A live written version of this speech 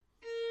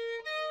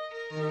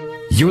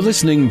You're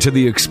listening to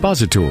the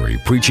expository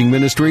preaching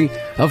ministry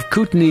of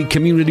Kootenai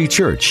Community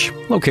Church,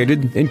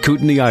 located in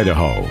Kootenai,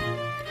 Idaho.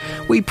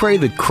 We pray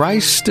that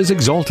Christ is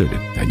exalted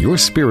and your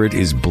spirit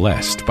is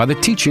blessed by the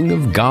teaching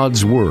of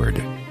God's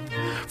Word.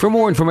 For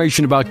more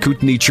information about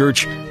Kootenai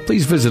Church,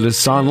 please visit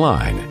us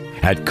online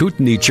at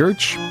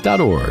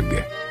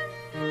kootenaichurch.org.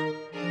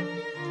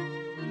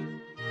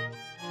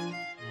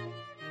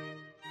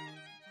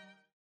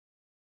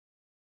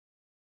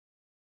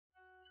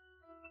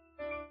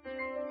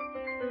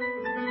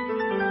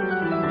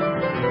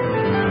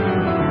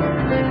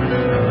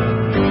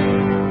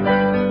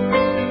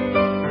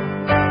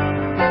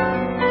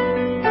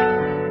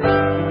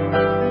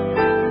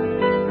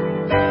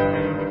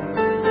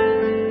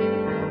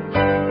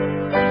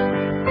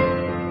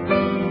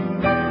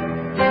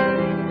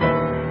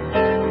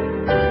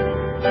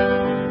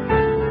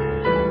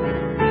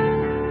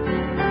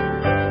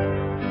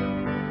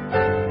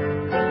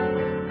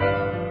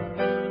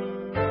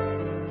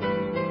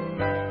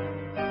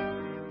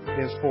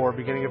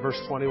 Beginning of verse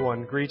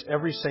 21, greet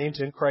every saint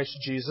in Christ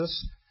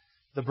Jesus.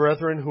 The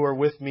brethren who are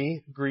with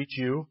me greet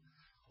you.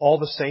 All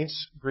the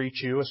saints greet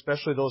you,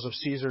 especially those of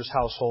Caesar's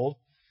household.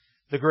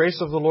 The grace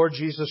of the Lord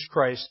Jesus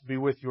Christ be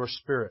with your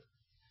spirit.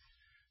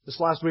 This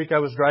last week I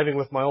was driving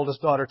with my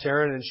oldest daughter,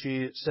 Taryn, and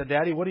she said,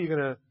 Daddy, what are you going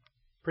to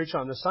preach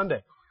on this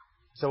Sunday?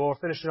 I said, well, we're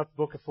finishing up the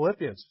book of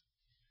Philippians.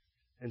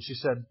 And she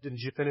said, didn't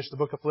you finish the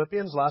book of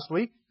Philippians last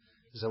week?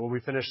 I said, well,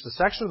 we finished the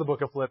section of the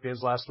book of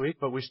Philippians last week,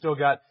 but we still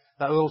got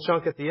that little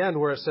chunk at the end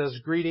where it says,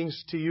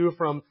 greetings to you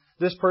from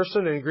this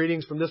person and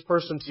greetings from this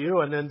person to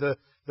you, and then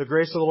the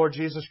grace of the Lord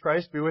Jesus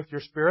Christ be with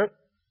your spirit.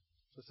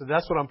 So I said,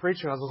 that's what I'm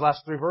preaching on, those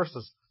last three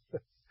verses.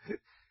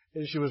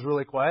 And she was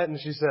really quiet, and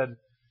she said,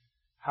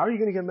 how are you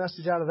going to get a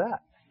message out of that?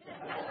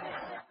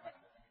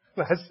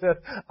 I said,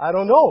 I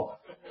don't know.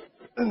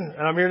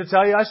 And I'm here to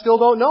tell you, I still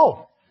don't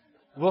know.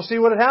 We'll see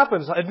what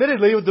happens.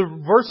 Admittedly, with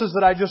the verses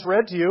that I just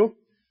read to you,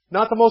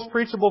 not the most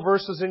preachable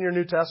verses in your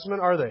New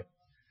Testament, are they?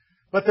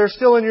 But they're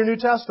still in your New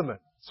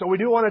Testament. So we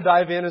do want to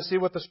dive in and see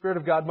what the Spirit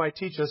of God might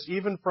teach us,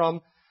 even from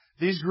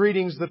these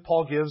greetings that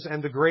Paul gives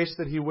and the grace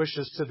that he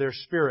wishes to their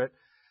spirit.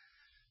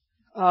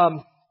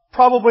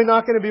 Probably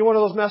not going to be one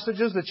of those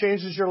messages that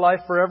changes your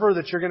life forever,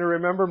 that you're going to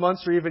remember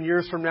months or even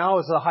years from now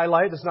as a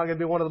highlight. It's not going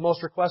to be one of the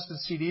most requested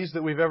CDs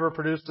that we've ever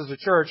produced as a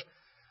church.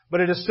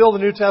 But it is still the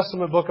New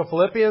Testament book of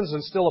Philippians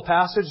and still a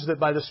passage that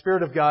by the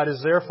Spirit of God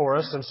is there for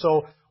us. And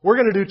so we're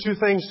going to do two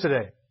things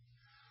today.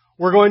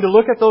 We're going to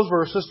look at those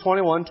verses,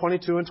 21,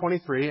 22, and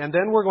 23, and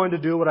then we're going to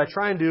do what I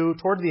try and do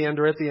toward the end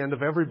or at the end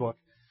of every book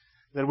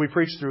that we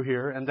preach through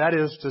here, and that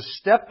is to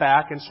step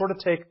back and sort of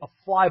take a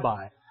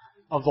flyby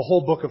of the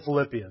whole book of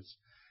Philippians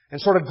and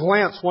sort of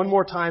glance one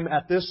more time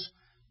at this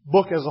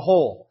book as a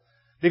whole.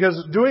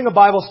 Because doing a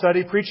Bible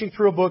study, preaching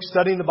through a book,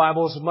 studying the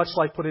Bible is much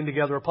like putting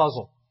together a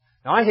puzzle.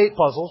 Now, I hate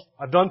puzzles.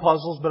 I've done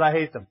puzzles, but I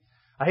hate them.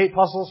 I hate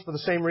puzzles for the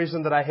same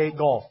reason that I hate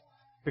golf.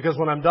 Because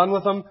when I'm done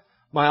with them,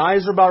 my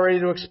eyes are about ready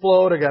to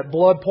explode. I got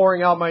blood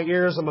pouring out my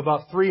ears. I'm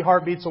about 3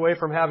 heartbeats away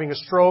from having a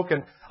stroke.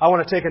 And I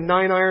want to take a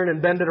 9-iron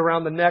and bend it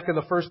around the neck of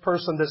the first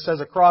person that says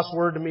a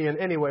crossword to me in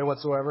any way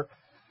whatsoever.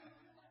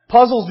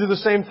 Puzzles do the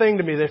same thing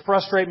to me. They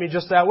frustrate me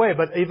just that way.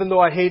 But even though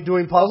I hate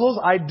doing puzzles,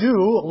 I do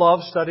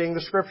love studying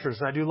the Scriptures.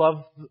 And I do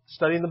love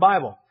studying the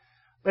Bible.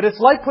 But it's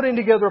like putting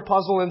together a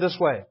puzzle in this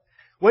way.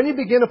 When you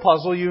begin a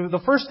puzzle,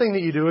 the first thing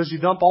that you do is you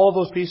dump all of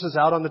those pieces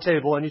out on the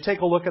table and you take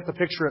a look at the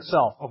picture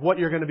itself of what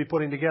you're going to be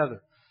putting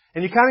together.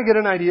 And you kind of get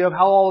an idea of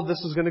how all of this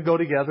is going to go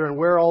together and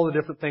where all the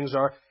different things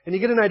are. And you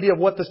get an idea of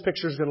what this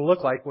picture is going to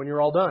look like when you're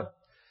all done.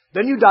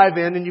 Then you dive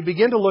in and you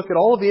begin to look at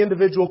all of the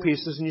individual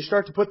pieces and you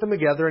start to put them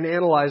together and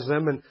analyze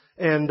them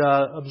and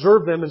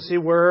observe them and see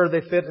where they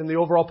fit in the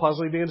overall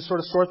puzzle. You begin to sort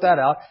of sort that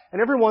out.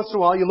 And every once in a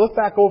while you look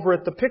back over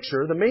at the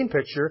picture, the main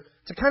picture,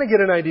 to kind of get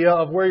an idea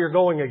of where you're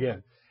going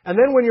again. And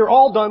then when you're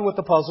all done with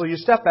the puzzle, you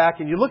step back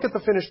and you look at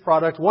the finished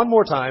product one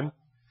more time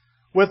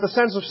with a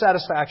sense of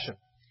satisfaction.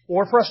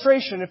 Or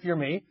frustration if you're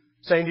me,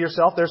 saying to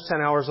yourself, there's 10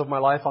 hours of my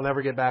life I'll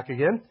never get back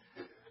again.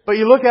 But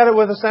you look at it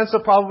with a sense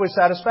of probably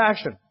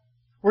satisfaction.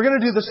 We're going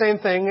to do the same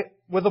thing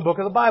with the book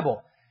of the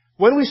Bible.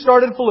 When we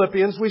started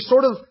Philippians, we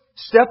sort of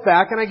stepped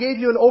back and I gave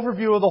you an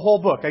overview of the whole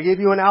book. I gave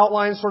you an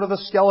outline, sort of a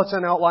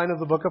skeleton outline of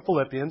the book of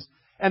Philippians.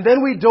 And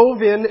then we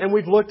dove in and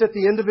we've looked at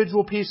the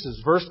individual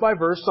pieces, verse by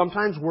verse,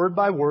 sometimes word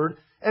by word.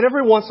 And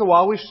every once in a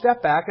while we've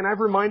stepped back and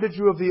I've reminded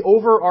you of the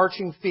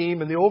overarching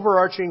theme and the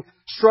overarching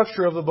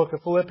structure of the book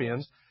of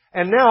Philippians.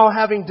 And now,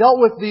 having dealt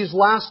with these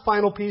last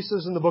final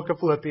pieces in the book of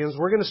Philippians,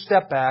 we're going to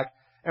step back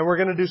and we're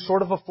going to do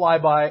sort of a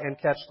flyby and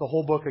catch the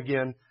whole book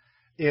again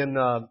in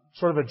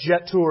sort of a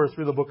jet tour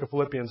through the book of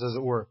Philippians, as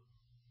it were.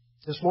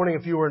 This morning,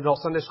 if you were in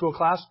adult Sunday school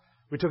class,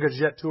 we took a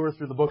jet tour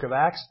through the book of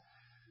Acts.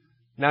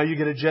 Now you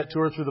get a jet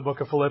tour through the book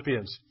of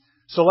Philippians.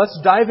 So let's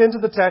dive into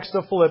the text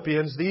of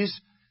Philippians,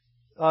 these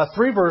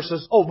 3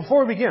 verses. Oh,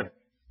 before we begin,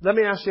 let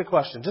me ask you a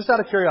question, just out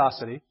of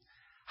curiosity.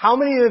 How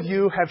many of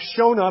you have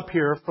shown up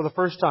here for the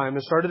first time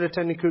and started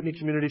attending Kootenai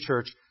Community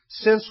Church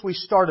since we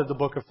started the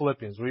book of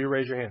Philippians? Will you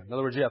raise your hand? In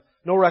other words, you have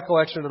no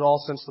recollection at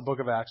all since the book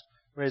of Acts.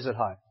 Raise it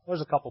high.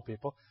 There's a couple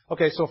people.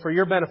 Okay, so for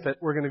your benefit,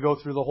 we're going to go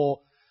through the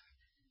whole...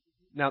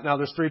 Now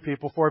there's 3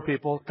 people, 4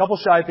 people. A couple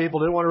shy people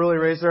didn't want to really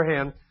raise their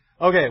hand.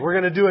 Okay, we're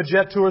going to do a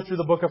jet tour through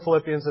the book of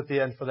Philippians at the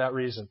end for that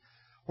reason.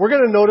 We're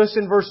going to notice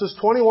in verses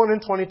 21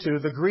 and 22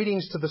 the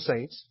greetings to the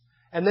saints,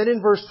 and then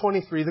in verse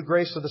 23 the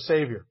grace of the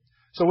Savior.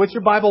 So with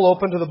your Bible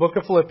open to the book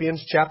of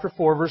Philippians, chapter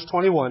 4, verse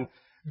 21,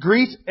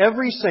 greet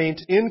every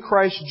saint in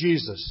Christ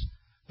Jesus.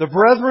 The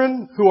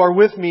brethren who are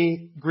with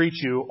me greet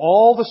you.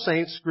 All the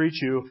saints greet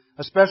you,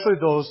 especially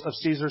those of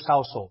Caesar's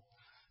household.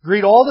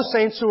 Greet all the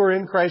saints who are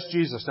in Christ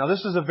Jesus. Now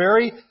this is a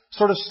very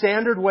sort of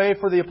standard way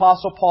for the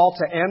Apostle Paul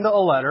to end a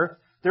letter.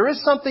 There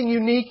is something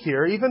unique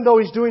here, even though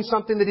he's doing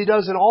something that he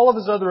does in all of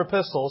his other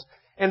epistles,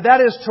 and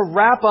that is to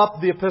wrap up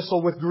the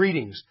epistle with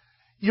greetings.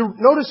 You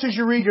notice as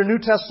you read your New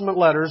Testament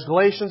letters,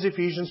 Galatians,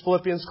 Ephesians,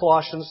 Philippians,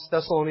 Colossians,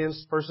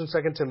 Thessalonians, 1 and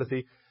 2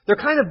 Timothy, they're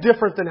kind of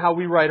different than how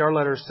we write our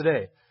letters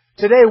today.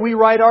 Today we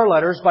write our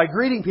letters by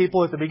greeting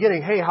people at the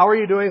beginning. Hey, how are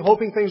you doing?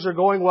 Hoping things are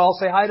going well.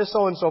 Say hi to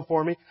so-and-so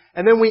for me.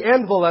 And then we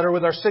end the letter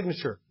with our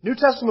signature. New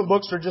Testament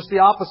books are just the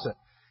opposite.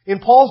 In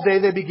Paul's day,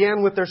 they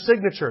began with their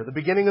signature, the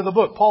beginning of the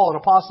book. Paul, an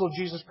apostle of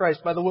Jesus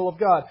Christ by the will of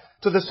God,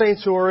 to the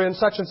saints who are in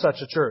such and such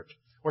a church,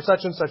 or such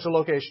and such a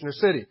location or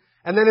city.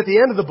 And then at the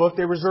end of the book,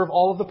 they reserve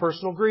all of the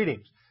personal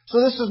greetings. So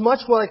this is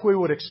much like we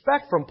would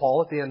expect from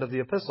Paul at the end of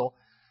the epistle,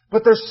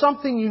 but there's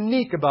something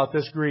unique about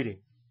this greeting.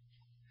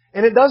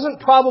 And it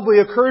doesn't probably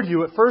occur to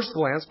you at first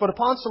glance, but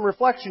upon some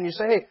reflection, you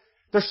say, hey,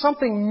 there's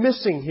something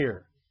missing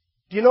here.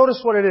 Do you notice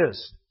what it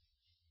is?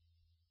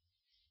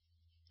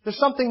 There's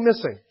something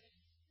missing.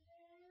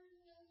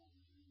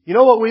 You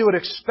know what we would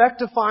expect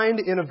to find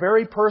in a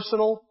very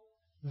personal,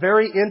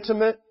 very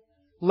intimate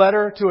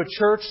letter to a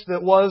church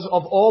that was,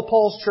 of all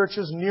Paul's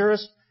churches,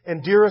 nearest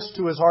and dearest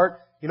to his heart?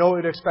 You know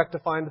what we'd expect to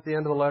find at the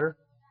end of the letter?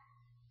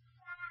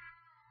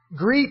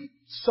 Greet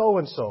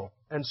so-and-so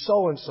and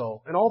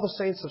so-and-so and all the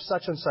saints of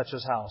such and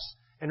such's house.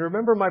 And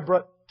remember,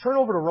 turn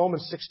over to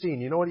Romans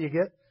 16. You know what you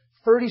get?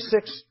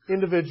 36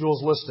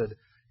 individuals listed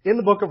in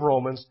the book of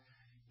Romans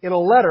in a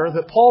letter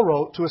that Paul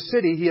wrote to a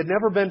city he had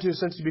never been to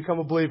since he became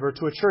a believer,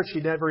 to a church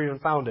he'd never even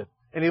founded.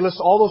 And he lists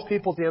all those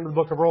people at the end of the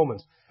book of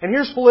Romans. And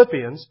here's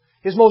Philippians,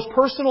 his most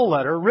personal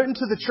letter, written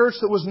to the church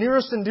that was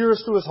nearest and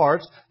dearest to his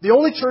heart, the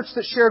only church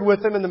that shared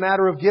with him in the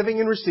matter of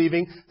giving and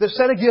receiving, that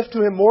sent a gift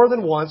to him more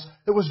than once,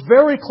 that was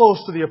very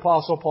close to the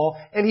Apostle Paul.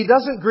 And he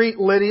doesn't greet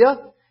Lydia.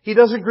 He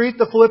doesn't greet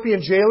the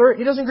Philippian jailer.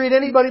 He doesn't greet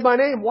anybody by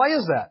name. Why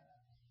is that?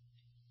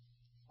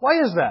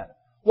 Why is that?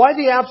 Why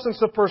the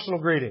absence of personal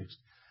greetings?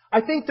 I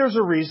think there's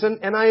a reason,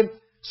 and I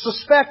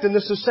suspect, and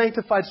this is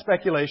sanctified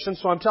speculation,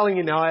 so I'm telling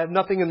you now, I have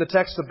nothing in the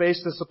text to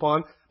base this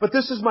upon, but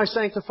this is my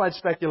sanctified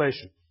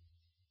speculation,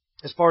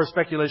 as far as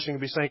speculation can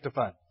be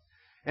sanctified.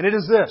 And it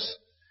is this.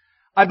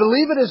 I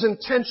believe it is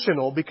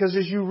intentional because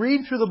as you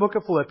read through the book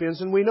of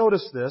Philippians, and we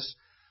notice this,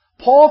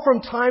 Paul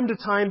from time to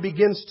time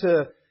begins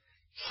to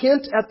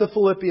hint at the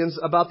Philippians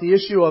about the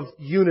issue of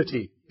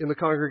unity in the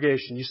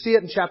congregation. You see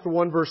it in chapter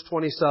 1, verse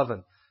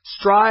 27.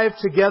 Strive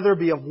together,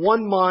 be of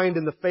one mind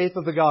in the faith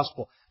of the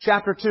gospel.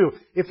 Chapter 2,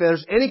 if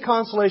there's any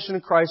consolation in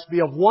Christ,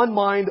 be of one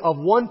mind, of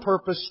one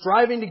purpose,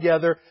 striving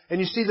together. And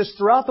you see this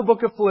throughout the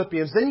book of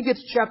Philippians. Then you get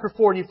to chapter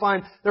 4 and you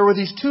find there were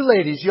these 2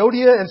 ladies,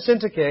 Euodia and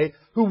Syntyche,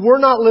 who were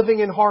not living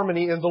in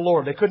harmony in the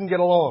Lord. They couldn't get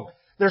along.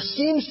 There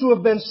seems to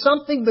have been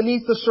something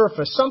beneath the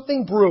surface,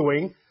 something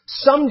brewing,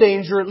 some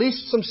danger, at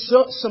least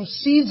some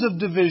seeds of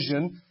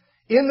division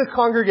in the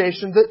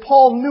congregation that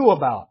Paul knew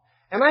about.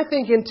 And I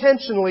think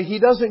intentionally he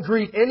doesn't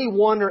greet any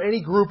one or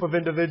any group of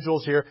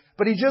individuals here,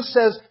 but he just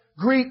says,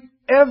 greet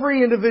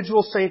every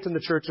individual saint in the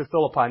church of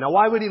Philippi. Now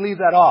why would he leave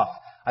that off?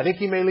 I think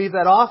he may leave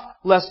that off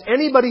lest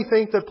anybody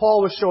think that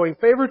Paul was showing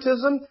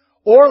favoritism,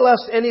 or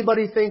lest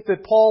anybody think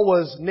that Paul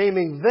was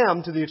naming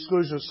them to the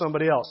exclusion of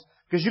somebody else.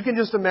 Because you can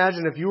just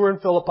imagine if you were in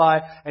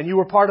Philippi and you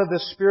were part of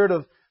this spirit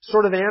of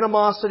sort of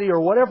animosity or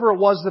whatever it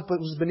was that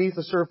was beneath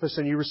the surface,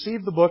 and you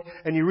received the book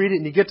and you read it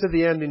and you get to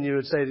the end and you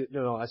would say,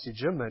 no, I see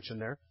Jim mentioned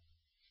there,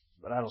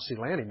 but I don't see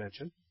Lanny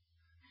mentioned.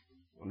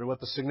 Wonder what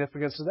the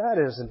significance of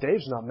that is. And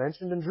Dave's not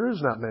mentioned, and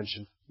Drew's not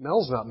mentioned.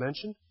 Mel's not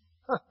mentioned.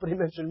 But he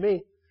mentioned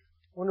me.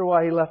 Wonder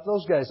why he left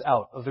those guys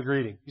out of the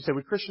greeting. You say,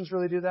 would Christians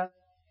really do that?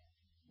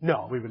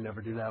 No, we would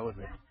never do that, would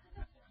we?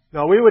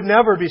 No, we would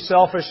never be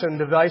selfish and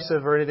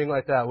divisive or anything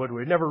like that, would we?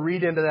 We'd never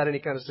read into that any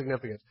kind of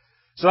significance.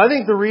 So I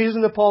think the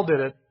reason that Paul did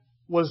it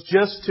was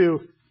just to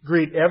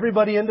greet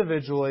everybody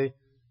individually,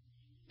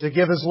 to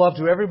give his love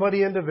to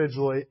everybody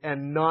individually,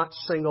 and not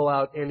single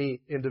out any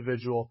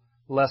individual,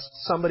 lest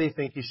somebody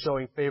think he's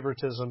showing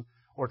favoritism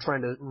or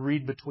trying to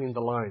read between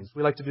the lines.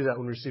 We like to do that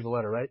when we receive a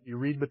letter, right? You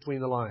read between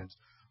the lines.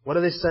 What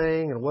are they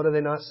saying, and what are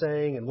they not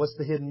saying, and what's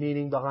the hidden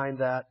meaning behind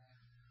that?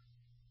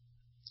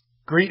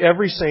 Greet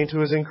every saint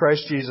who is in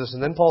Christ Jesus.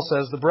 And then Paul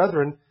says, the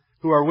brethren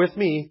who are with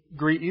me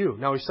greet you.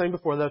 Now, he's saying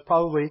before that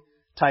probably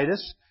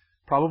Titus,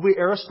 probably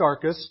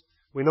Aristarchus.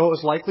 We know it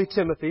was likely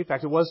Timothy. In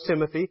fact, it was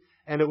Timothy.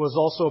 and it was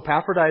also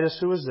Epaphroditus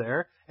who was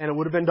there, and it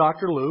would have been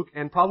Dr. Luke,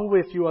 and probably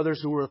a few others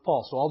who were with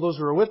Paul. So all those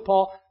who were with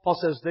Paul, Paul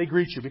says they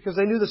greet you, because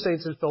they knew the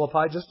saints in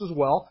Philippi just as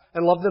well,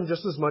 and loved them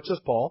just as much as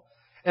Paul.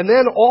 And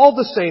then all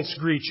the saints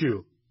greet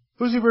you.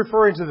 Who's he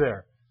referring to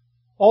there?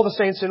 All the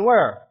saints in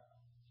where?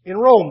 In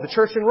Rome, the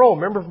church in Rome.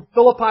 Remember,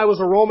 Philippi was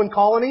a Roman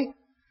colony?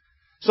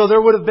 So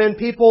there would have been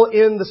people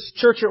in the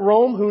church at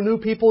Rome who knew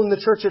people in the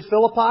church at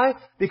Philippi,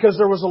 because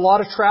there was a lot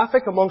of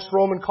traffic amongst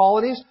Roman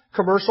colonies,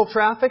 commercial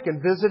traffic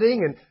and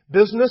visiting and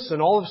business and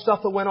all of the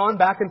stuff that went on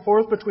back and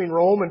forth between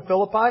Rome and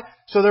Philippi.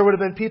 So there would have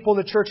been people in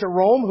the church at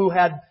Rome who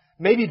had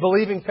maybe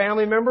believing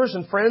family members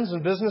and friends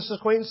and business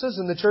acquaintances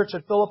in the church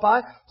at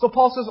Philippi. So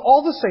Paul says,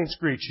 all the saints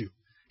greet you.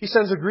 He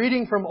sends a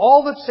greeting from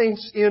all the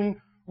saints in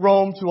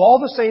Rome to all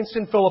the saints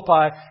in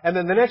Philippi. And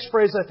then the next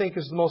phrase, I think,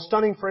 is the most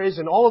stunning phrase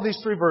in all of these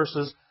three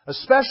verses,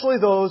 especially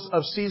those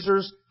of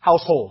Caesar's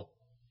household.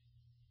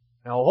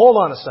 Now, hold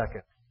on a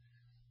second.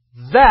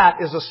 That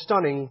is a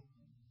stunning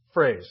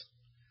phrase.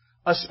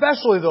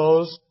 Especially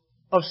those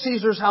of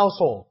Caesar's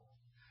household.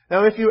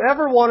 Now, if you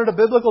ever wanted a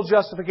biblical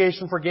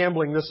justification for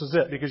gambling, this is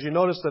it, because you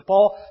notice that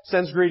Paul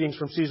sends greetings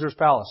from Caesar's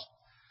palace.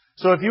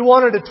 So if you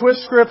wanted to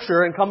twist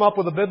Scripture and come up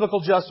with a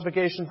biblical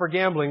justification for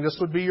gambling, this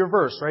would be your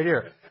verse right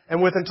here.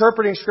 And with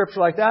interpreting Scripture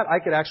like that, I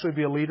could actually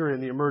be a leader in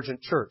the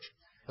emergent church.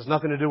 It has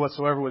nothing to do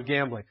whatsoever with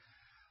gambling.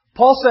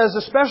 Paul says,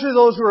 especially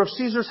those who are of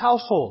Caesar's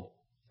household.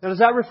 Now, does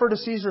that refer to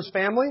Caesar's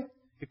family?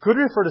 It could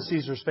refer to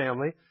Caesar's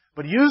family,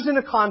 but used in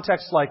a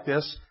context like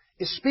this,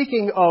 is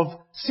speaking of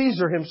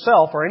Caesar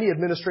himself or any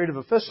administrative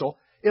official,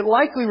 it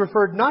likely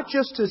referred not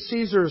just to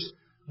Caesar's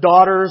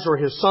daughters or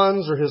his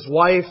sons or his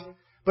wife,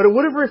 but it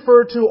would have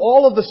referred to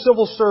all of the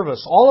civil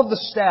service, all of the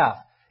staff.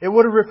 It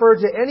would have referred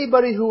to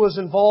anybody who was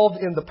involved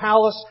in the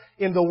palace,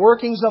 in the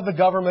workings of the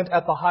government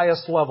at the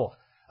highest level.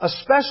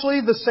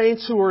 Especially the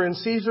saints who were in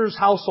Caesar's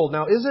household.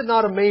 Now, is it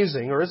not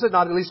amazing, or is it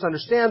not at least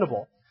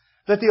understandable,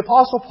 that the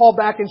Apostle Paul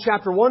back in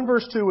chapter 1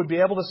 verse 2 would be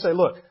able to say,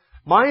 look,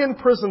 my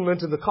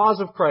imprisonment in the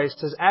cause of Christ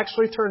has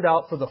actually turned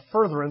out for the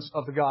furtherance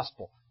of the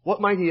gospel. What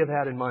might he have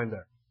had in mind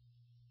there?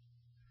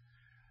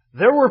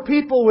 There were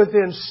people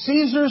within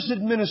Caesar's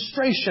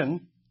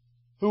administration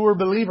who were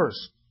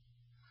believers.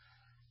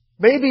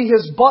 Maybe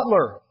his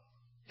butler,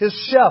 his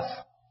chef,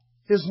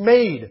 his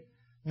maid,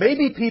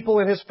 maybe people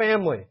in his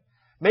family,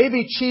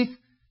 maybe chief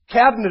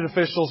cabinet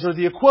officials or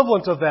the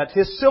equivalent of that,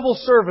 his civil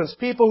servants,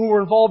 people who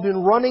were involved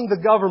in running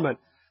the government.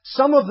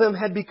 Some of them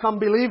had become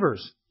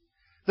believers.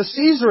 The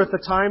Caesar at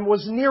the time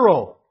was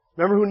Nero.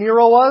 Remember who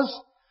Nero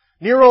was?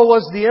 Nero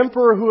was the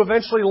emperor who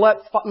eventually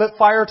lit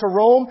fire to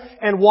Rome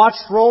and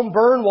watched Rome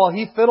burn while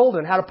he fiddled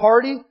and had a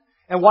party.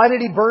 And why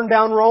did he burn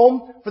down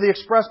Rome? For the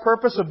express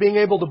purpose of being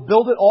able to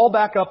build it all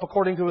back up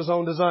according to his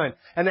own design.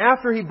 And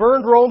after he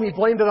burned Rome, he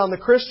blamed it on the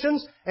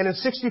Christians. And in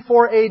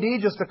 64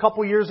 AD, just a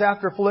couple years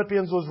after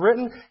Philippians was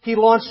written, he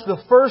launched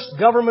the first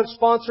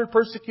government-sponsored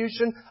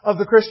persecution of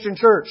the Christian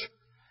church.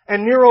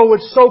 And Nero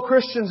would sew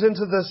Christians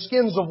into the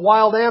skins of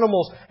wild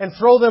animals and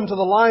throw them to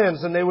the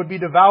lions, and they would be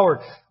devoured.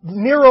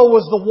 Nero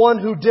was the one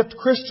who dipped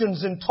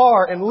Christians in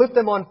tar and lit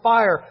them on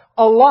fire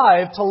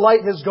alive to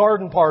light his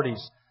garden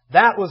parties.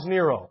 That was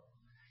Nero.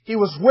 He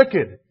was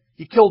wicked.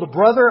 He killed a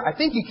brother. I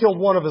think he killed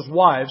one of his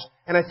wives.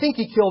 And I think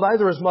he killed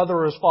either his mother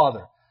or his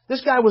father.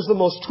 This guy was the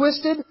most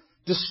twisted,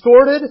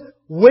 distorted,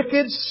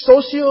 wicked,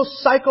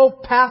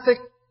 socio-psychopathic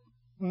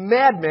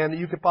madman that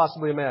you could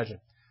possibly imagine.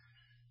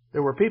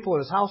 There were people in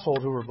his household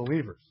who were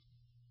believers.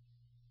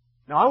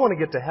 Now I want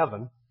to get to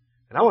heaven,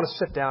 and I want to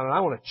sit down and I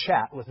want to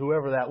chat with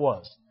whoever that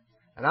was.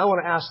 And I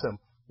want to ask them,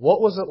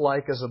 what was it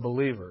like as a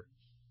believer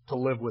to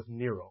live with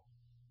Nero?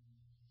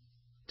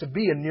 To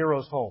be in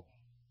Nero's home?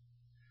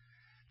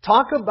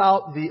 Talk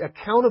about the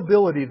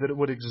accountability that it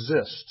would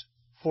exist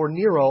for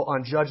Nero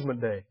on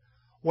Judgment Day,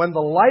 when the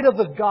light of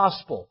the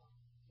gospel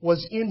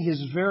was in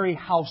his very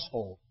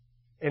household,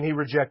 and he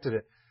rejected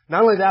it.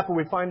 Not only that, but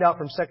we find out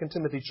from 2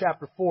 Timothy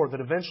chapter 4 that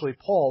eventually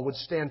Paul would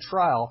stand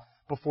trial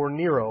before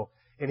Nero,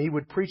 and he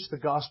would preach the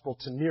gospel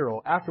to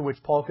Nero, after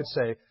which Paul could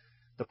say,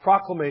 the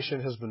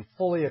proclamation has been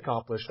fully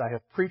accomplished. I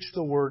have preached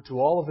the word to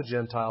all of the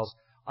Gentiles.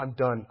 I'm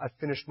done. I've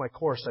finished my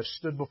course. I've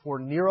stood before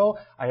Nero.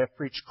 I have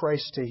preached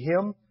Christ to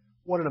him.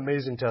 What an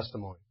amazing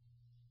testimony.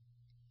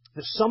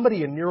 That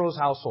somebody in Nero's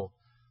household,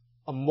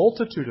 a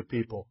multitude of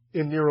people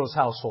in Nero's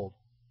household,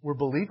 were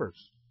believers.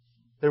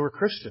 They were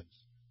Christians.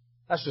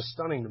 That's just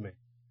stunning to me.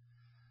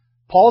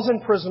 Paul's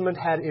imprisonment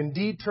had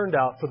indeed turned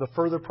out for the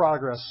further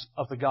progress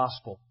of the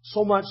gospel.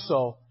 So much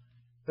so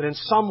that in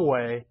some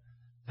way,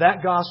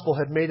 that gospel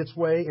had made its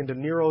way into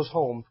Nero's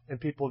home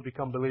and people had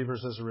become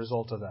believers as a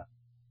result of that.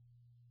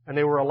 And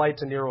they were a light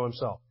to Nero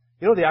himself.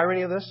 You know the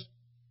irony of this?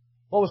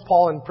 What was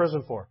Paul in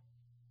prison for?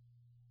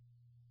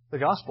 The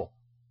gospel.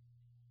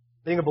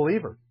 Being a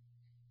believer.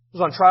 He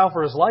was on trial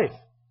for his life.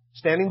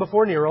 Standing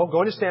before Nero,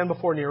 going to stand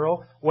before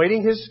Nero,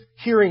 waiting his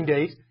hearing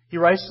date. He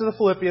writes to the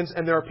Philippians,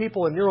 and there are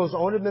people in Nero's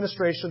own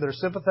administration that are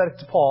sympathetic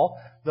to Paul,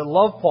 that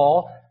love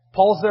Paul.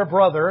 Paul's their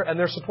brother, and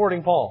they're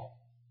supporting Paul.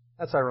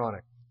 That's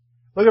ironic.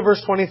 Look at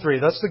verse 23.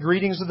 That's the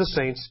greetings of the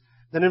saints.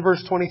 Then in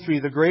verse 23,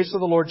 the grace of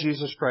the Lord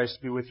Jesus Christ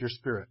be with your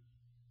spirit.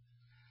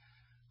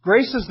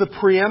 Grace is the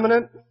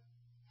preeminent,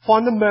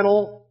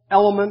 fundamental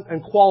element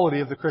and quality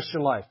of the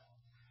Christian life.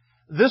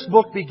 This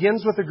book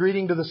begins with a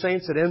greeting to the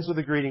saints. It ends with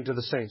a greeting to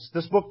the saints.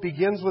 This book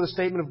begins with a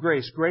statement of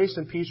grace. Grace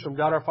and peace from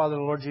God our Father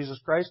and the Lord Jesus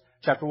Christ,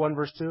 chapter 1,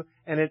 verse 2.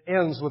 And it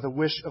ends with a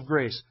wish of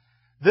grace.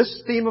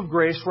 This theme of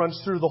grace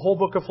runs through the whole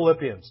book of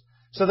Philippians.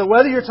 So that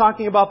whether you're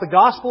talking about the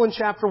gospel in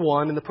chapter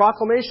 1 and the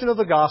proclamation of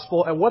the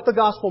gospel and what the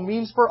gospel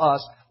means for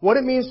us, what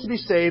it means to be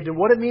saved and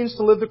what it means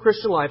to live the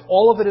Christian life,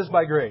 all of it is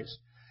by grace.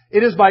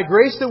 It is by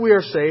grace that we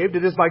are saved.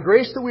 It is by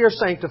grace that we are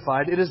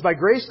sanctified. It is by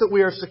grace that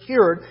we are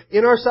secured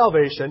in our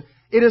salvation.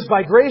 It is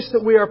by grace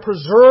that we are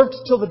preserved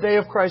till the day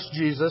of Christ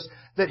Jesus,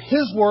 that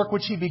His work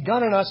which He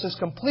begun in us is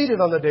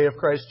completed on the day of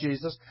Christ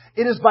Jesus.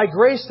 It is by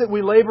grace that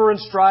we labor and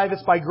strive.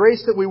 It's by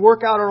grace that we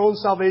work out our own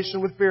salvation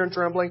with fear and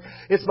trembling.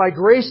 It's by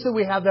grace that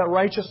we have that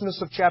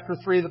righteousness of chapter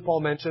 3 that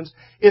Paul mentions.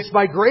 It's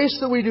by grace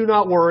that we do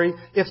not worry.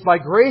 It's by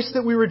grace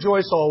that we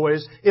rejoice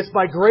always. It's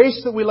by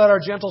grace that we let our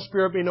gentle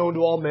spirit be known to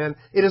all men.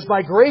 It is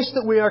by grace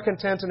that we are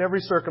content in every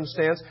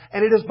circumstance.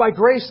 And it is by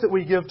grace that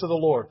we give to the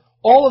Lord.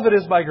 All of it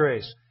is by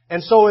grace.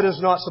 And so it is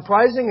not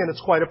surprising, and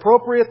it's quite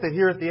appropriate that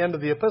here at the end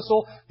of the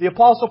epistle, the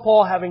Apostle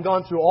Paul, having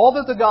gone through all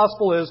that the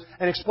gospel is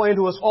and explained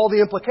to us all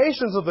the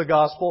implications of the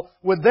gospel,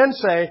 would then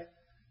say,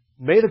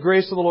 may the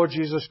grace of the Lord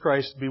Jesus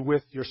Christ be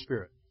with your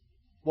spirit.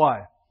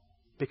 Why?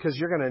 Because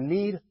you're going to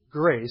need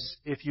grace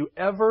if you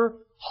ever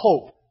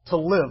hope to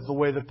live the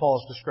way that Paul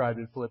has described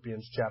in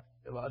Philippians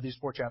these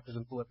 4 chapters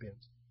in Philippians.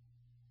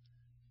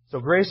 So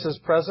grace is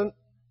present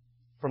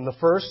from the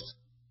first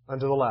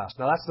unto the last.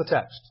 Now that's the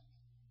text.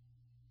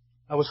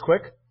 That was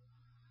quick.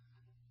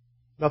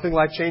 Nothing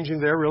life-changing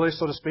there, really,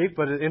 so to speak,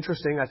 but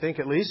interesting, I think,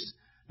 at least.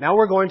 Now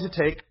we're going to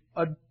take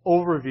an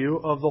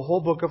overview of the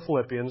whole book of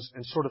Philippians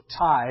and sort of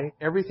tie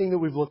everything that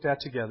we've looked at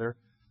together.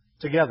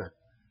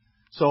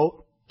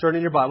 So, turn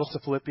in your Bibles to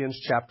Philippians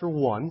chapter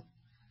 1,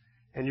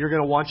 and you're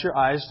going to want your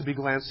eyes to be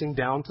glancing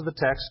down to the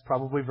text,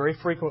 probably very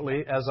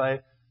frequently, as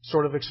I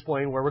sort of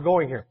explain where we're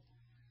going here.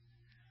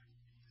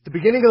 At the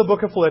beginning of the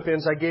book of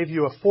Philippians, I gave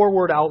you a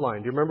 4-word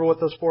outline. Do you remember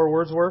what those 4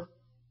 words were?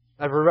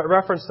 I've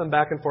referenced them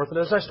back and forth, and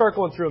as I start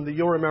going through them,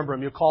 you'll remember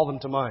them, you'll call them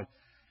to mind.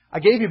 I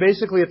gave you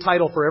basically a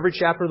title for every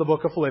chapter of the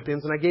book of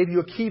Philippians, and I gave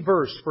you a key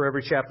verse for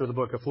every chapter of the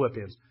book of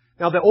Philippians.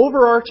 Now, the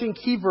overarching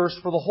key verse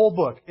for the whole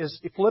book is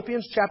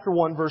Philippians chapter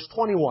 1, verse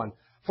 21.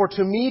 For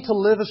to me to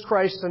live is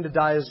Christ and to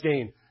die is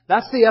gain.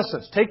 That's the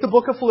essence. Take the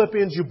book of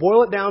Philippians, you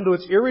boil it down to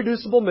its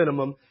irreducible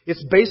minimum,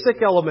 its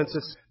basic elements,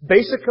 its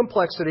basic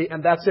complexity,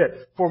 and that's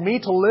it. For me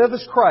to live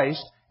is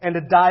Christ and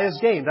to die is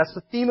gain. That's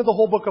the theme of the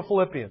whole book of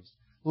Philippians.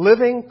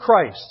 Living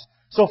Christ.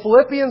 So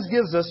Philippians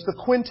gives us the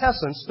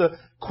quintessence, the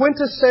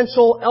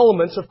quintessential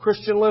elements of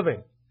Christian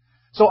living.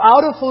 So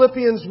out of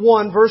Philippians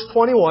 1, verse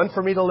 21,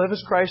 for me to live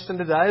is Christ and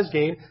to die is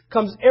gain,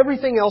 comes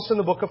everything else in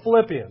the book of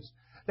Philippians.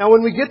 Now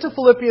when we get to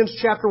Philippians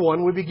chapter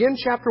 1, we begin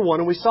chapter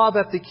 1 and we saw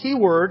that the key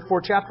word for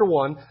chapter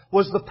 1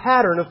 was the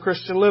pattern of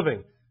Christian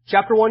living.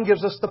 Chapter 1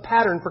 gives us the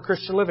pattern for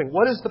Christian living.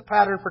 What is the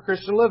pattern for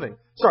Christian living?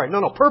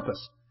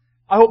 Purpose.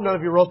 I hope none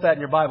of you wrote that in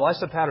your Bible. I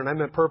said pattern, I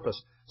meant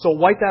purpose. So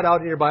white that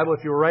out in your Bible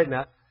if you were writing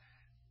that.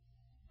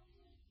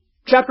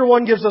 Chapter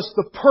 1 gives us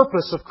the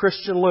purpose of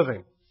Christian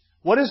living.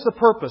 What is the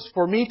purpose?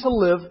 For me to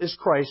live is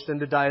Christ and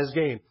to die is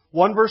gain.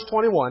 1 verse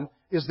 21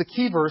 is the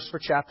key verse for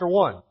chapter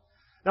 1.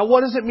 Now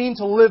what does it mean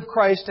to live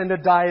Christ and to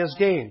die is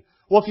gain?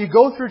 Well, if you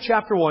go through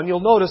chapter 1, you'll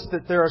notice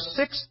that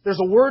there's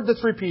a word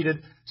that's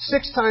repeated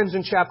 6 times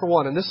in chapter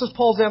 1. And this is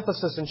Paul's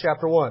emphasis in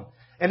chapter 1.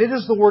 And it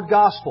is the word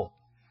gospel.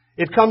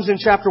 It comes in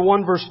chapter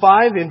 1, verse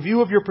 5, in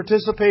view of your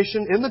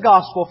participation in the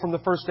gospel from the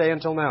first day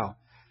until now.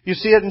 You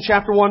see it in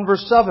chapter 1,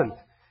 verse 7.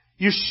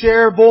 You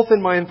share both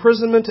in my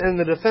imprisonment and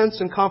the defense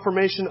and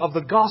confirmation of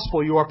the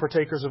gospel. You are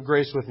partakers of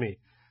grace with me.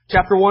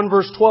 Chapter 1,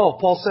 verse 12,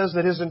 Paul says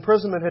that his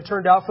imprisonment had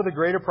turned out for the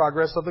greater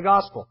progress of the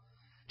gospel.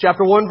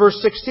 Chapter 1, verse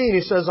 16,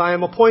 he says, I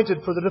am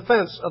appointed for the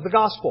defense of the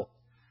gospel.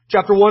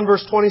 Chapter 1,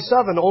 verse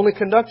 27, only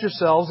conduct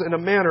yourselves in a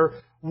manner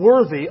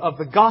worthy of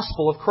the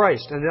gospel of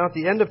Christ. And then at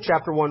the end of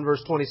chapter 1,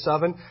 verse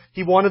 27,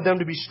 he wanted them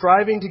to be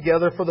striving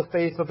together for the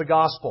faith of the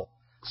gospel.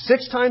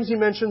 6 times he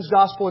mentions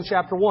gospel in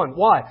chapter 1.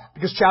 Why?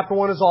 Because chapter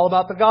 1 is all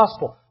about the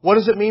gospel. What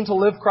does it mean to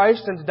live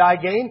Christ and to die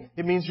gain?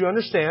 It means you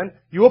understand,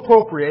 you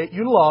appropriate,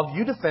 you love,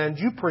 you defend,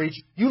 you preach,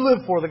 you live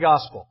for the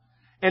gospel.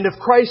 And if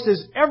Christ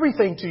is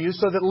everything to you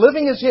so that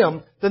living is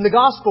Him, then the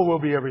gospel will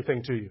be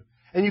everything to you.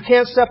 And you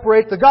can't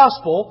separate the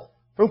gospel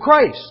from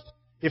Christ.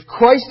 If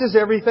Christ is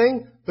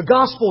everything, the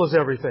gospel is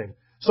everything.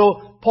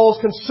 So Paul's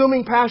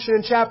consuming passion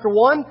in chapter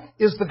 1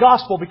 is the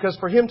gospel, because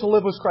for him to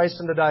live was Christ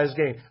and to die is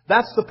gain.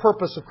 That's the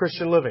purpose of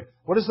Christian living.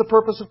 What is the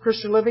purpose of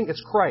Christian living?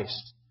 It's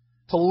Christ.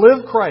 To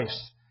live Christ.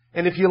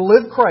 And if you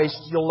live Christ,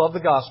 you'll love the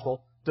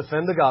gospel,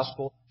 defend the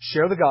gospel,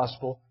 share the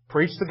gospel,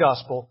 preach the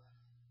gospel,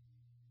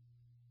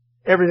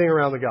 everything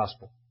around the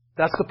gospel.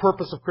 That's the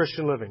purpose of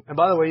Christian living. And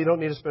by the way, you don't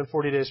need to spend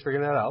 40 days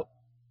figuring that out.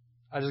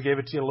 I just gave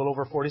it to you in a little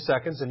over 40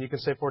 seconds, and you can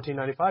save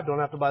 $14.95. Don't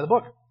have to buy the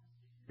book.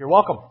 You're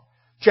welcome.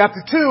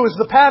 Chapter 2 is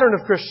the pattern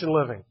of Christian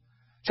living.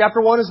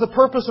 Chapter 1 is the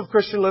purpose of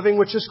Christian living,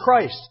 which is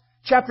Christ.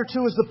 Chapter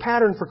 2 is the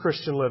pattern for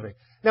Christian living.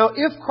 Now,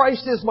 if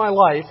Christ is my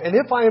life, and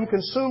if I am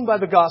consumed by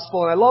the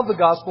gospel, and I love the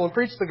gospel and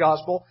preach the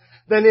gospel,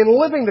 then in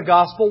living the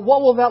gospel,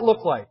 what will that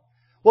look like?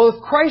 Well,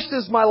 if Christ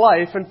is my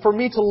life, and for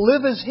me to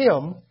live as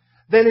Him,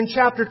 then in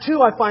chapter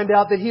 2 I find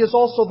out that He is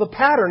also the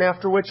pattern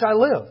after which I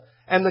live.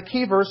 And the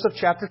key verse of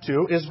chapter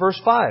 2 is verse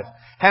 5.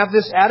 Have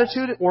this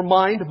attitude or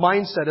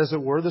mindset as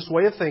it were, this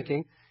way of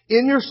thinking,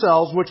 in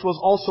yourselves, which was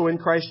also in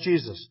Christ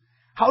Jesus.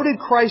 How did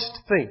Christ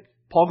think?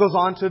 Paul goes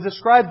on to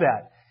describe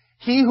that.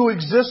 He who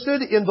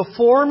existed in the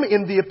form,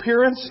 in the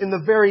appearance, in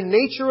the very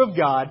nature of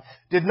God,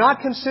 did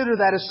not consider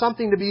that as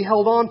something to be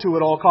held on to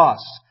at all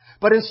costs.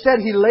 But instead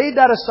He laid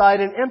that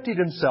aside and emptied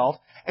Himself,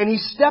 and He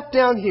stepped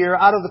down here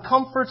out of the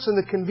comforts and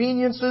the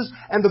conveniences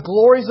and the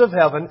glories of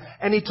heaven,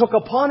 and He took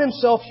upon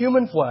Himself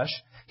human flesh.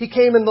 He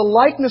came in the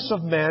likeness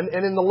of men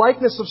and in the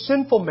likeness of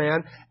sinful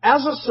man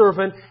as a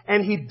servant,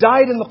 and He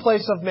died in the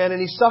place of men,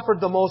 and He suffered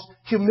the most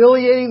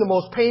humiliating, the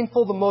most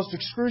painful, the most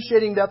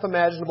excruciating death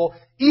imaginable,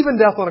 even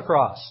death on a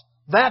cross.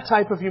 That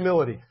type of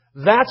humility.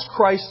 That's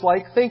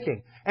Christ-like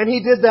thinking. And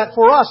He did that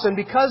for us. And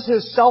because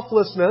His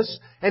selflessness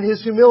and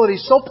His humility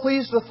so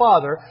pleased the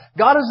Father,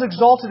 God has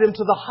exalted Him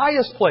to the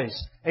highest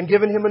place and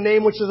given Him a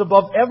name which is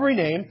above every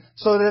name,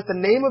 so that at the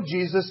name of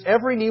Jesus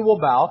every knee will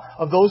bow,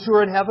 of those who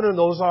are in heaven and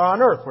those who are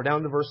on earth. We're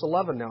down to verse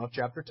 11 now of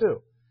chapter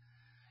 2.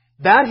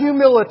 That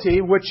humility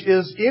which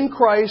is in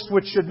Christ,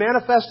 which should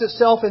manifest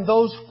itself in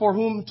those for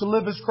whom to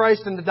live as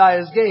Christ and to die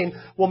as gain,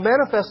 will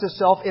manifest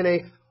itself in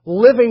a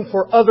living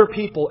for other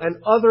people and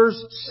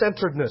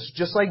others-centeredness,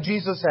 just like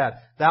Jesus had.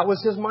 That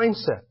was His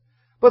mindset.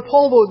 But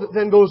Paul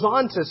then goes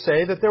on to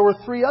say that there were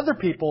three other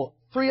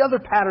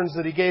patterns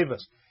that he gave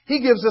us. He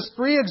gives us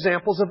 3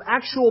 examples of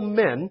actual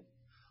men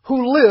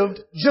who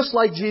lived just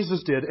like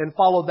Jesus did and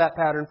followed that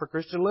pattern for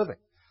Christian living.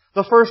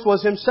 The first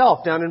was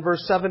Himself, down in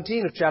verse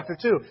 17 of chapter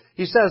 2.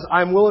 He says,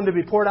 I am willing to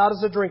be poured out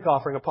as a drink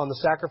offering upon the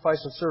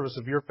sacrifice and service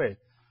of your faith.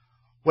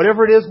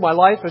 Whatever it is, my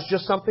life is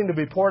just something to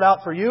be poured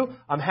out for you.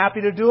 I'm happy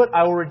to do it.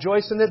 I will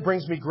rejoice in it. It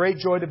brings me great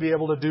joy to be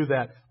able to do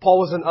that. Paul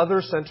was an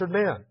other-centered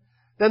man.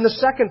 Then the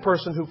second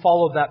person who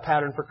followed that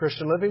pattern for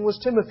Christian living was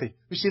Timothy.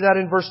 We see that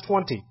in verse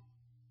 20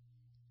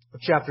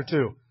 of chapter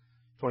 2.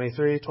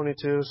 23,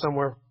 22,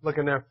 somewhere. Look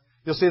in there.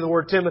 You'll see the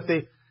word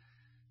Timothy.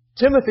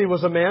 Timothy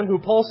was a man who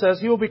Paul says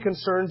he will be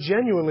concerned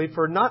genuinely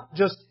for not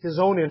just his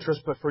own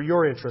interest, but for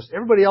your interest.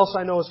 Everybody else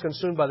I know is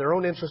consumed by their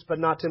own interest, but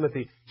not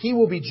Timothy. He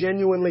will be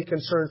genuinely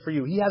concerned for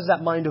you. He has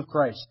that mind of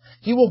Christ.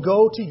 He will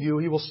go to you,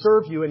 He will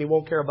serve you, and He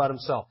won't care about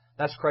Himself.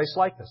 That's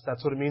Christ-likeness.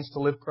 That's what it means to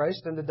live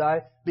Christ and to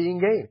die being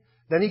gain.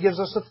 Then he gives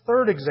us a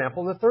third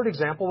example, and the third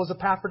example was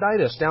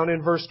Epaphroditus, down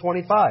in verse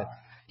 25.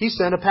 He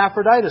sent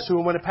Epaphroditus,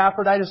 who when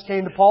Epaphroditus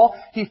came to Paul,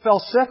 he fell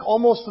sick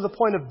almost to the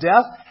point of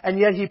death, and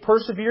yet he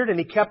persevered and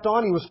he kept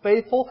on. He was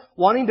faithful,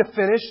 wanting to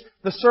finish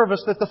the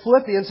service that the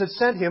Philippians had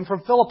sent him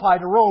from Philippi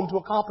to Rome to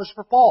accomplish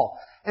for Paul.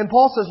 And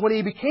Paul says when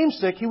he became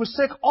sick, he was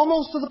sick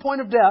almost to the point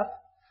of death,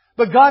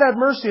 but God had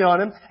mercy on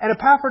him, and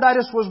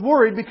Epaphroditus was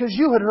worried because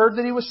you had heard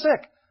that he was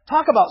sick.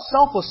 Talk about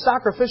selfless,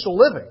 sacrificial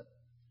living.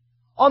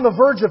 On the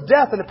verge of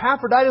death, and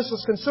Epaphroditus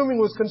was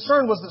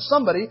concerned was that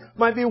somebody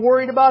might be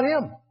worried about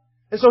him.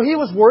 And so he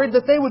was worried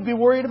that they would be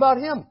worried about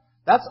him.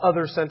 That's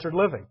other-centered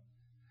living.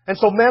 And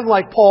so men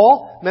like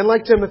Paul, men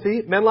like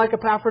Timothy, men like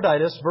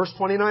Epaphroditus, verse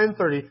 29 and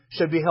 30,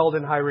 should be held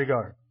in high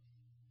regard.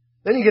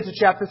 Then you get to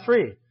chapter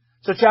 3.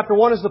 So chapter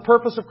 1 is the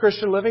purpose of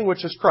Christian living,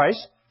 which is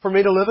Christ. For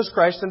me to live as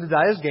Christ and to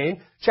die as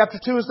gain. Chapter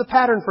 2 is the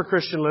pattern for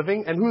Christian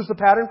living. And who's the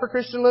pattern for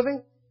Christian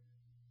living?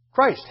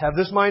 Christ. Have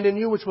this mind in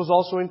you, which was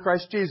also in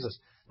Christ Jesus.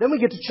 Then we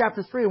get to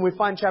chapter 3, and we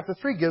find chapter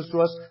 3 gives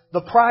to us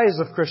the prize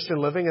of Christian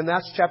living, and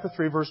that's chapter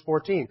 3, verse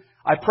 14.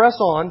 I press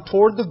on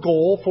toward the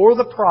goal for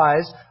the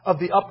prize of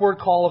the upward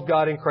call of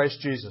God in Christ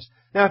Jesus.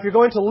 Now, if you're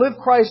going to live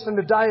Christ and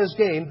to die as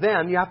gain,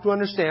 then you have to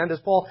understand, as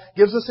Paul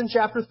gives us in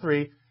chapter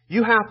 3,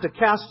 you have to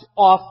cast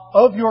off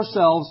of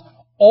yourselves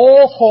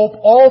all hope,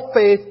 all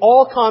faith,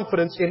 all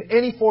confidence in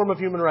any form of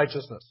human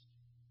righteousness.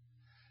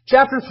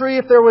 Chapter 3,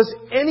 if there was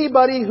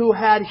anybody who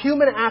had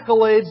human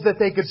accolades that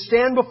they could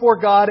stand before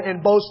God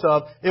and boast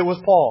of, it was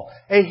Paul.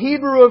 A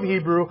Hebrew of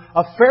Hebrew,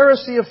 a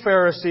Pharisee of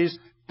Pharisees,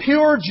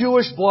 pure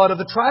Jewish blood of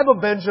the tribe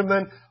of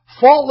Benjamin,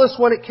 faultless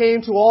when it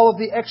came to all of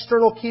the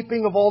external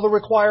keeping of all the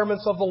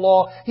requirements of the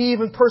law. He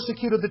even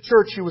persecuted the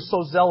church. He was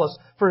so zealous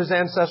for his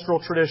ancestral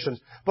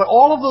traditions. But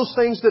all of those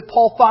things that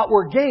Paul thought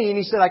were gain,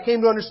 he said, I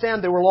came to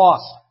understand they were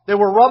lost. They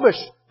were rubbish.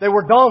 They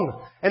were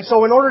dung. And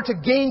so in order to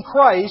gain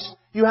Christ,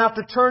 you have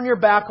to turn your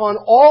back on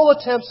all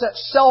attempts at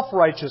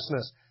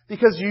self-righteousness,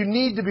 because you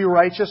need to be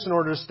righteous in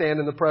order to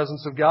stand in the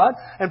presence of God.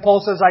 And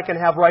Paul says I can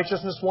have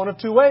righteousness one of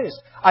two ways.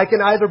 I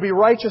can either be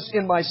righteous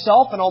in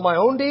myself and all my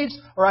own deeds,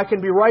 or I can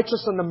be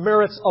righteous in the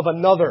merits of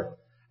another.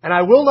 And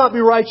I will not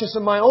be righteous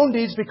in my own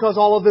deeds because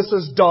all of this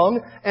is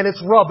dung and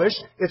it's rubbish,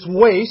 it's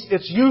waste,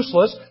 it's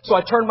useless. So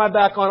I turn my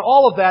back on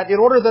all of that in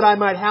order that I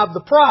might have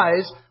the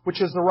prize,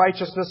 which is the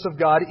righteousness of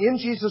God in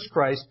Jesus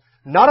Christ,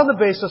 not on the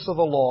basis of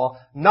the law,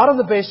 not on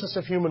the basis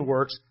of human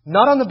works,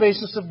 not on the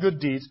basis of good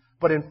deeds,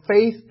 but in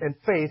faith and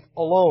faith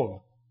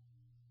alone.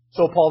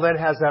 So Paul then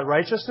has that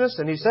righteousness,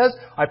 and he says,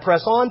 I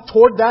press on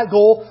toward that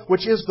goal,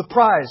 which is the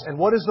prize. And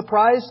what is the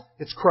prize?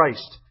 It's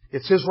Christ.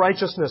 It's His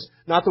righteousness.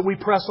 Not that we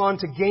press on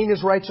to gain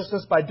His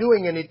righteousness by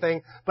doing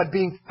anything, but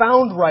being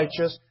found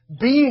righteous,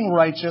 being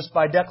righteous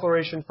by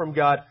declaration from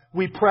God,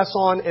 we press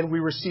on and we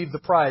receive the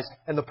prize.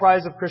 And the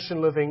prize of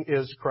Christian living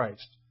is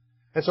Christ.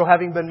 And so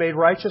having been made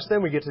righteous,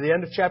 then we get to the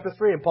end of chapter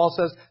 3, and Paul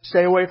says,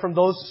 stay away from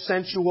those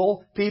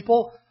sensual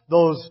people,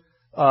 those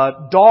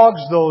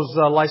dogs, those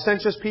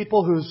licentious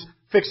people whose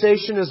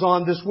fixation is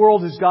on this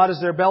world, whose God is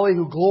their belly,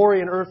 who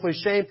glory in earthly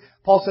shame.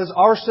 Paul says,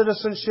 our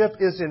citizenship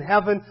is in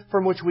heaven,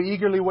 from which we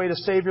eagerly wait a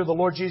Savior, the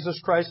Lord Jesus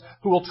Christ,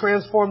 who will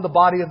transform the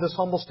body of this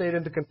humble state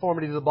into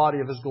conformity to the body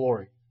of His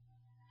glory.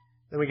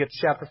 Then we get to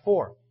chapter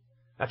 4.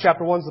 Now,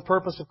 chapter 1 is the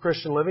purpose of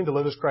Christian living, to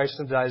live as Christ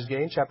and to die as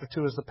gain. Chapter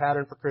 2 is the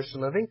pattern for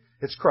Christian living.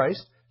 It's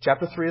Christ.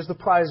 Chapter 3 is the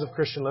prize of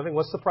Christian living.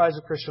 What's the prize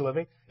of Christian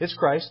living? It's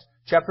Christ.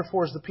 Chapter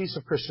 4 is the peace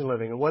of Christian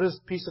living. And what is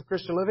the peace of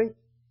Christian living?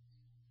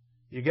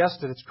 You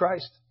guessed it, it's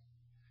Christ.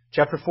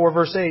 Chapter 4,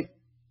 verse 8,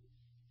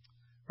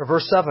 or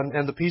verse 7,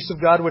 and the peace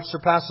of God which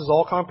surpasses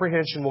all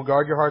comprehension will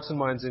guard your hearts and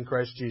minds in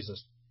Christ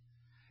Jesus.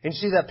 And you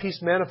see that peace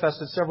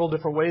manifested several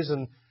different ways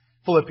in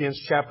Philippians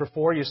chapter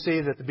 4. You see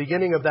that at the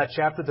beginning of that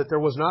chapter that there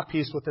was not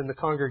peace within the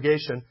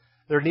congregation.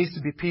 There needs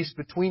to be peace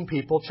between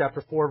people.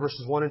 Chapter 4,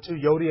 verses 1 and 2.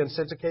 Euodia and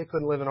Syntyche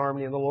couldn't live in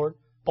harmony in the Lord.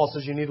 Paul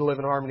says you need to live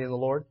in harmony in the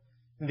Lord.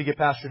 You need to get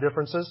past your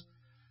differences.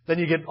 Then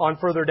you get on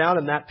further down,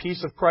 and that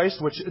peace of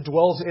Christ which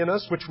dwells in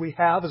us, which we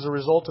have as a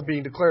result of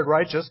being declared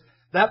righteous,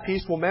 that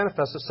peace will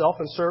manifest itself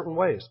in certain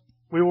ways.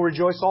 We will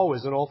rejoice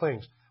always in all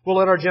things. We'll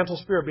let our gentle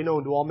spirit be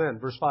known to all men.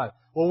 Verse 5.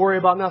 We'll worry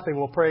about nothing.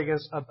 We'll pray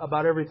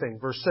about everything.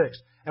 Verse 6.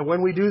 And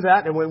when we do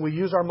that, and when we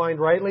use our mind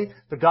rightly,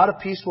 the God of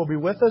peace will be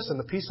with us, and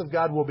the peace of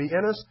God will be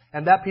in us,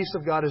 and that peace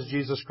of God is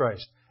Jesus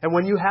Christ. And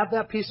when you have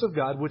that peace of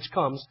God, which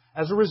comes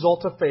as a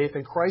result of faith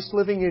and Christ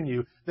living in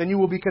you, then you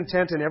will be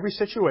content in every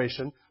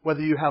situation,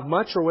 whether you have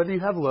much or whether you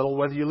have little,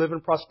 whether you live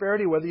in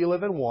prosperity, whether you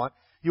live in want.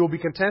 You will be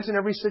content in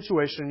every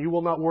situation. You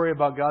will not worry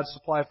about God's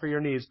supply for your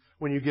needs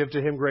when you give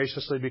to Him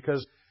graciously,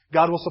 because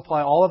God will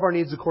supply all of our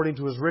needs according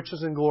to His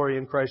riches and glory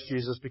in Christ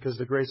Jesus, because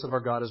the grace of our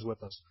God is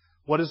with us.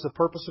 What is the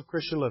purpose of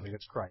Christian living?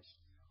 It's Christ.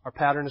 Our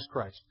pattern is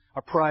Christ.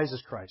 Our prize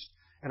is Christ.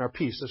 And our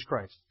peace is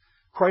Christ.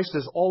 Christ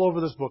is all over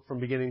this book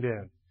from beginning to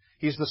end.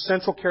 He's the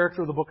central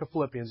character of the book of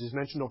Philippians. He's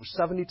mentioned over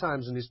 70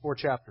 times in these 4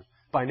 chapters,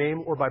 by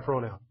name or by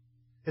pronoun.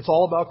 It's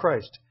all about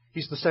Christ.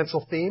 He's the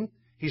central theme.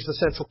 He's the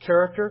central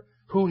character.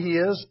 Who He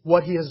is,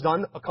 what He has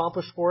done,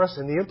 accomplished for us,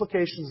 and the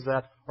implications of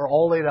that are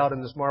all laid out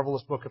in this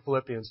marvelous book of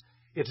Philippians.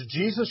 It's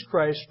Jesus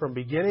Christ from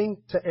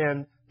beginning to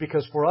end,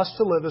 because for us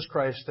to live as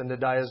Christ and to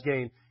die as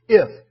gain,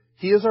 if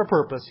He is our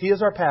purpose, He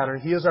is our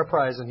pattern, He is our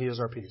prize, and He is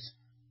our peace.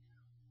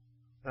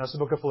 That's the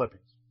book of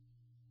Philippians.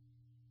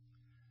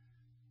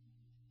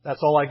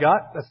 That's all I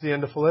got. That's the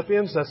end of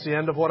Philippians. That's the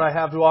end of what I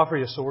have to offer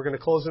you. So we're going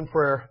to close in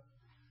prayer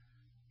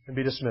and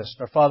be dismissed.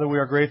 Our Father, we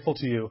are grateful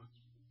to You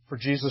for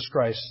Jesus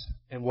Christ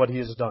and what He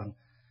has done.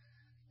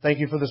 Thank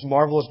You for this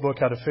marvelous book.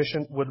 How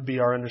deficient would be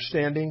our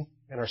understanding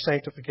and our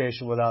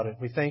sanctification without it.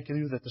 We thank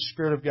You that the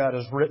Spirit of God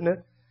has written it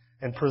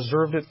and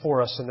preserved it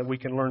for us, and that we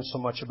can learn so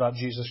much about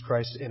Jesus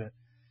Christ in it.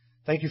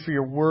 Thank You for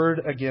Your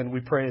Word. Again, we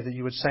pray that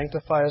You would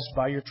sanctify us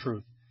by Your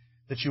truth,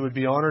 that You would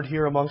be honored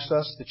here amongst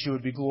us, that You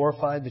would be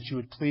glorified, that You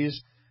would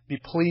be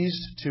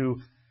pleased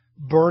to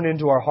burn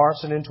into our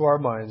hearts and into our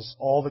minds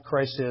all that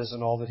Christ is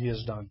and all that He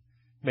has done.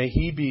 May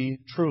He be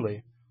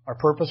truly our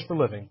purpose for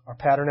living, our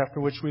pattern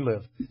after which we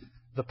live,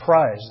 the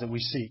prize that we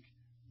seek,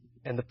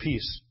 and the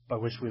peace by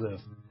which we live.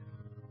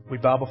 We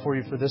bow before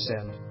You for this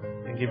end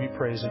and give You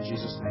praise in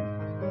Jesus' name.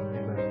 Amen.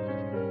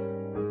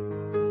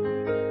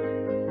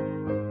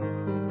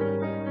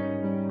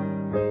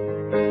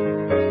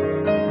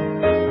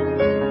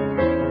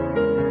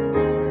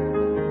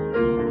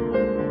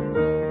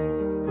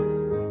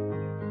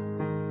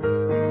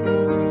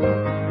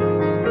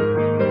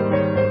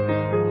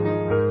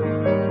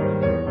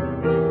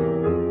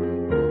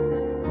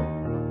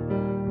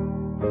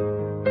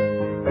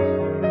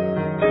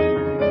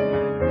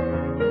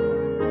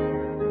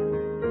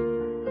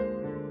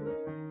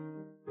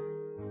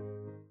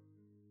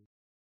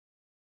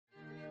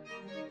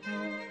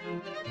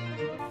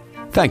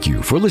 Thank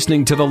you for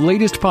listening to the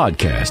latest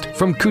podcast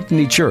from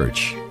Kootenai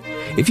Church.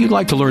 If you'd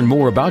like to learn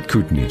more about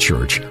Kootenai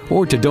Church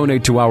or to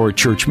donate to our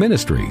church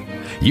ministry,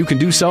 you can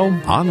do so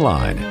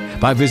online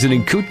by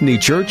visiting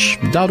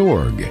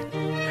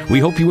kootenaichurch.org. We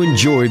hope you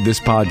enjoyed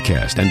this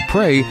podcast and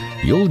pray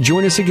you'll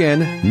join us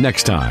again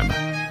next time.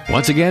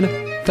 Once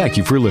again, thank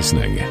you for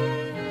listening.